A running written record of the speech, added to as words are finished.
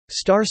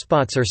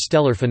Starspots are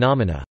stellar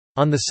phenomena.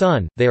 On the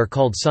Sun, they are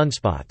called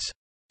sunspots.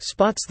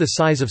 Spots the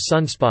size of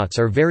sunspots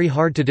are very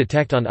hard to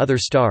detect on other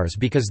stars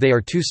because they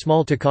are too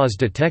small to cause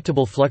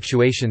detectable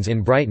fluctuations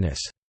in brightness.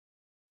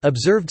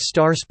 Observed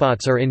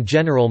starspots are in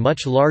general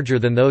much larger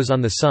than those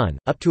on the Sun,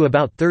 up to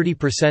about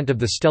 30% of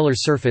the stellar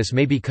surface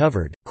may be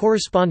covered,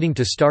 corresponding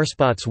to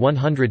starspots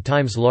 100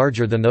 times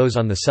larger than those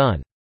on the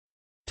Sun.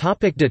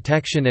 Topic: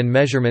 detection and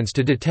measurements.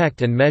 To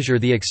detect and measure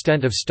the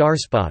extent of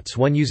starspots,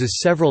 one uses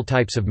several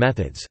types of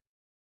methods.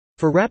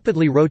 For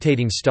rapidly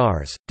rotating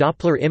stars,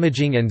 Doppler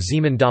imaging and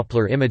Zeeman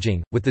Doppler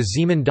imaging. With the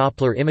Zeeman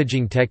Doppler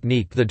imaging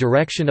technique, the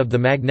direction of the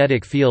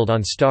magnetic field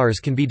on stars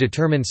can be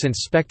determined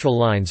since spectral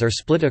lines are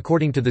split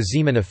according to the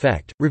Zeeman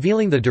effect,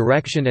 revealing the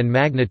direction and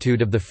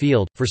magnitude of the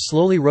field. For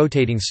slowly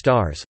rotating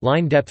stars,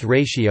 line depth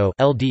ratio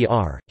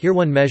 (LDR). Here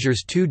one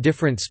measures two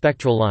different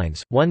spectral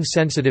lines, one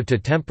sensitive to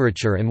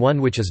temperature and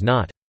one which is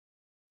not.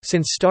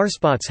 Since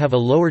starspots have a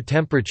lower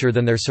temperature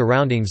than their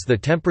surroundings, the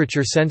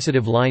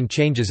temperature-sensitive line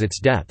changes its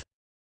depth.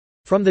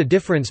 From the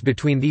difference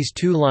between these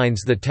two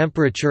lines, the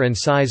temperature and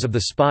size of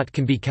the spot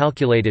can be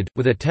calculated,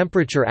 with a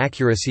temperature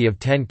accuracy of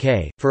 10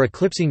 K. For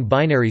eclipsing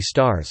binary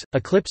stars,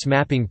 eclipse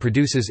mapping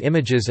produces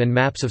images and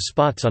maps of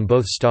spots on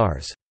both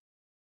stars.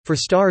 For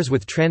stars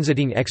with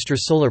transiting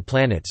extrasolar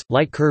planets,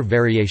 light curve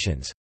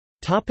variations.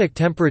 Topic: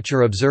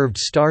 temperature. Observed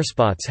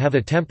starspots have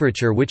a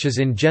temperature which is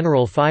in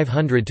general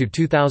 500 to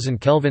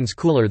 2000 kelvins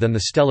cooler than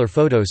the stellar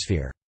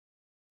photosphere.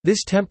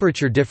 This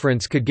temperature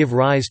difference could give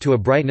rise to a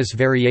brightness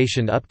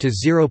variation up to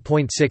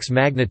 0.6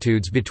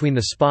 magnitudes between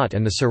the spot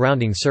and the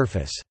surrounding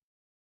surface.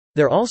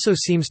 There also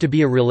seems to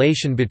be a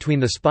relation between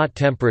the spot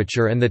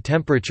temperature and the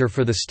temperature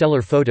for the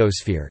stellar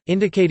photosphere,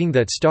 indicating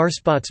that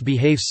starspots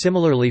behave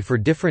similarly for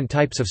different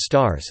types of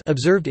stars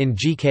observed in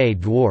GK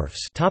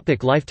dwarfs.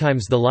 Topic: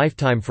 lifetimes. The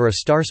lifetime for a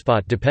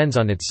starspot depends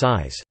on its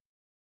size.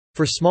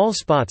 For small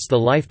spots, the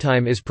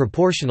lifetime is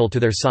proportional to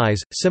their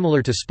size,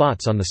 similar to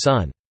spots on the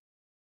Sun.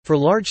 For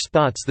large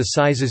spots, the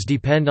sizes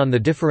depend on the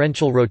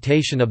differential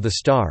rotation of the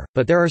star,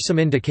 but there are some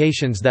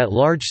indications that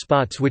large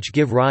spots which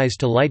give rise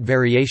to light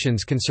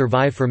variations can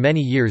survive for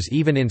many years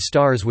even in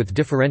stars with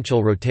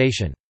differential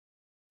rotation.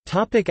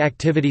 Topic: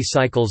 activity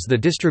cycles. The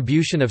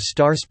distribution of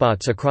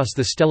starspots across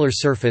the stellar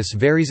surface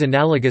varies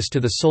analogous to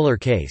the solar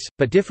case,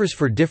 but differs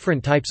for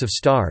different types of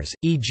stars,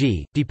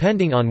 e.g.,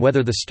 depending on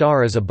whether the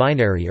star is a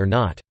binary or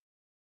not.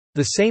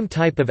 The same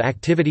type of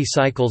activity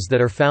cycles that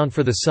are found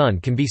for the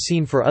Sun can be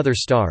seen for other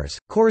stars,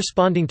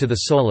 corresponding to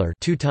the solar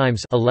 2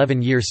 times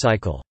 11-year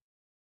cycle.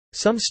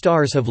 Some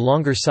stars have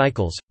longer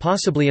cycles,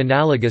 possibly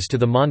analogous to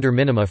the Maunder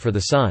minima for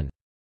the Sun.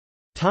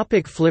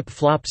 Topic: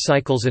 flip-flop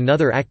cycles.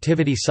 Another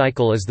activity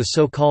cycle is the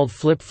so-called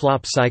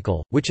flip-flop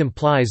cycle, which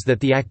implies that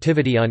the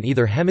activity on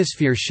either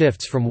hemisphere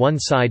shifts from one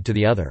side to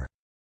the other.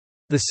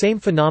 The same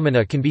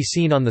phenomena can be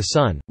seen on the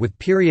Sun, with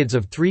periods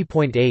of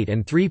 3.8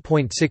 and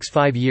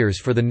 3.65 years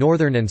for the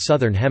northern and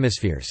southern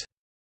hemispheres.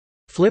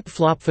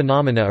 Flip-flop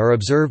phenomena are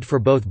observed for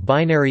both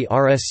binary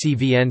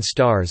RSCVN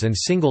stars and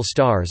single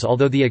stars,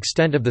 although the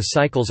extent of the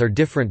cycles are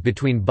different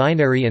between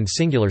binary and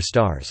singular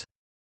stars.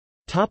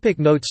 Topic: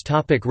 notes.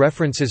 Topic: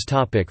 references.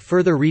 Topic: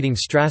 further reading.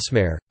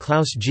 Strassmayer,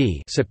 Klaus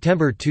G.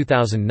 September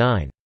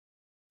 2009.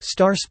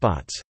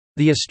 Starspots.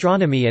 The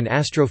Astronomy and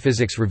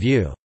Astrophysics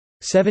Review.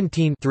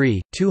 17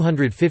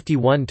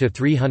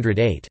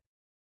 251–308.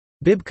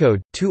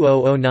 Bibcode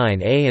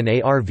 2009A and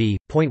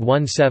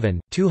ARV.17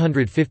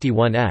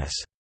 251S.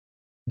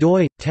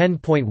 doi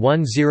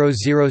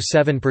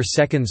 10.1007 per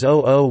seconds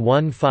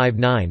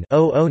 00159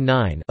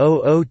 009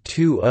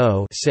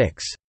 0020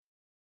 6.